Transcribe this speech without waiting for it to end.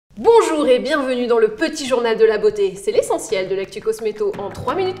Bonjour et bienvenue dans le Petit Journal de la beauté. C'est l'essentiel de l'actu cosméto en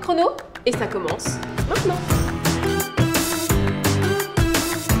 3 minutes chrono et ça commence maintenant.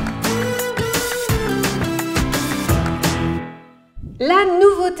 La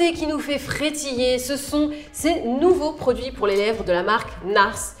nouveauté qui nous fait frétiller, ce sont ces nouveaux produits pour les lèvres de la marque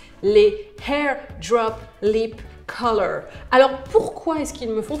NARS, les Hair Drop Lip Color. Alors pourquoi est-ce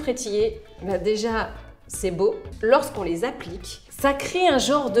qu'ils me font frétiller? Déjà, c'est beau. Lorsqu'on les applique, ça crée un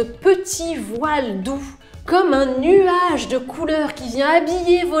genre de petit voile doux, comme un nuage de couleurs qui vient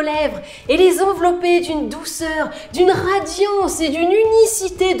habiller vos lèvres et les envelopper d'une douceur, d'une radiance et d'une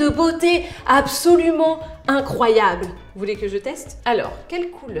unicité de beauté absolument incroyable. Vous voulez que je teste? Alors, quelle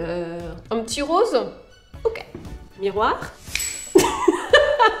couleur? Un petit rose? Ok. Miroir?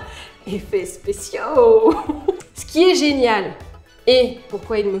 Effets spéciaux. Ce qui est génial, et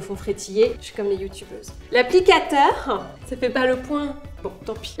pourquoi ils me font frétiller, je suis comme les youtubeuses. L'applicateur, ça fait pas le point, bon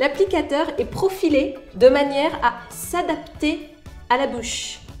tant pis. L'applicateur est profilé de manière à s'adapter à la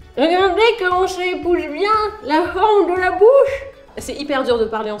bouche. Regardez comment ça épouse bien la forme de la bouche. C'est hyper dur de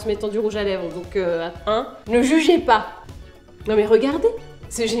parler en se mettant du rouge à lèvres, donc ne jugez pas. Non mais regardez,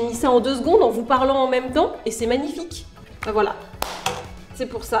 j'ai mis ça en 2 secondes en vous parlant en même temps et c'est magnifique. Ben voilà, c'est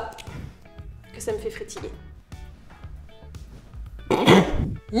pour ça que ça me fait frétiller.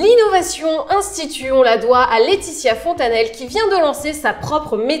 L'innovation institue, on la doit à Laetitia Fontanelle qui vient de lancer sa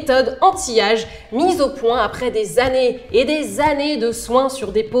propre méthode anti-âge mise au point après des années et des années de soins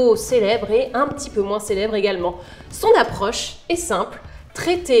sur des peaux célèbres et un petit peu moins célèbres également. Son approche est simple,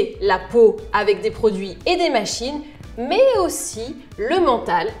 traiter la peau avec des produits et des machines, mais aussi le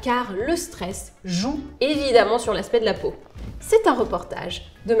mental car le stress joue évidemment sur l'aspect de la peau. C'est un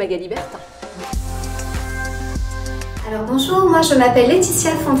reportage de Magali Bertin. Alors bonjour, moi je m'appelle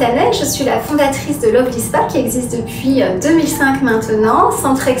Laetitia Fontanelle, je suis la fondatrice de Lovely Spa qui existe depuis 2005 maintenant,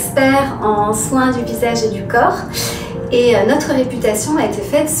 centre expert en soins du visage et du corps. Et notre réputation a été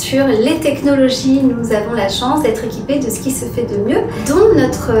faite sur les technologies. Nous avons la chance d'être équipés de ce qui se fait de mieux, dont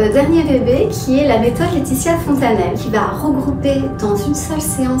notre dernier bébé qui est la méthode Laetitia Fontanelle, qui va regrouper dans une seule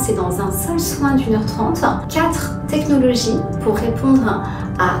séance et dans un seul soin d'1h30 4 technologies pour répondre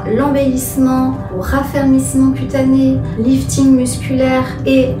à l'embellissement, au raffermissement cutané, lifting musculaire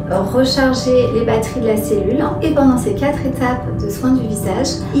et recharger les batteries de la cellule. Et pendant ces 4 étapes de soins du visage,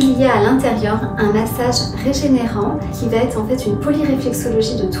 il y a à l'intérieur un massage régénérant qui va être en fait une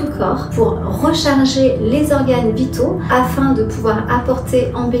polyréflexologie de tout le corps pour recharger les organes vitaux afin de pouvoir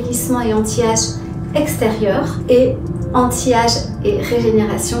apporter embellissement et anti-âge extérieur et anti-âge et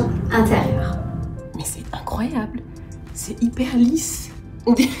régénération intérieure. Mais c'est incroyable, c'est hyper lisse.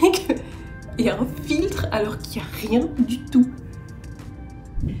 On dirait qu'il y a un filtre alors qu'il n'y a rien du tout.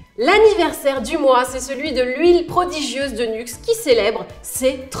 L'anniversaire du mois, c'est celui de l'huile prodigieuse de Nuxe qui célèbre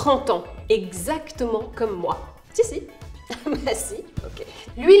ses 30 ans. Exactement comme moi. Si. Bah si, ok.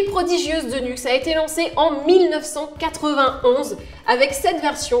 L'huile prodigieuse de Nuxe a été lancée en 1991 avec cette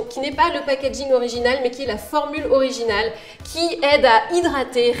version qui n'est pas le packaging original mais qui est la formule originale qui aide à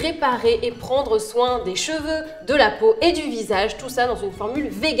hydrater, réparer et prendre soin des cheveux, de la peau et du visage, tout ça dans une formule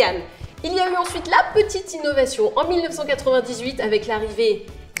végane. Il y a eu ensuite la petite innovation en 1998 avec l'arrivée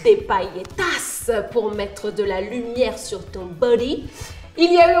des pailletas pour mettre de la lumière sur ton body.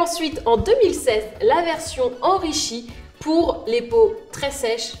 Il y a eu ensuite en 2016 la version enrichie pour les peaux très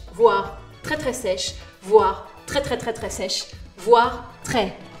sèches, voire très sèches, voire très sèches, voire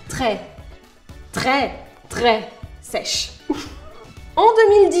très sèches. En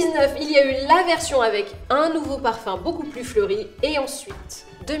 2019, il y a eu la version avec un nouveau parfum beaucoup plus fleuri et ensuite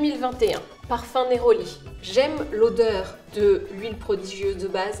 2021, parfum Neroli. J'aime l'odeur de l'huile prodigieuse de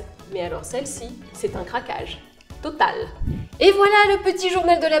base, mais alors celle-ci, c'est un craquage total. Et voilà, le petit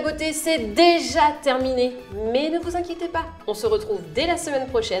journal de la beauté, c'est déjà terminé. Mais ne vous inquiétez pas, on se retrouve dès la semaine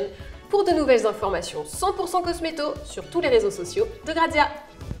prochaine pour de nouvelles informations 100% cosméto sur tous les réseaux sociaux de Grazia.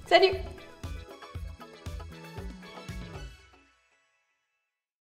 Salut!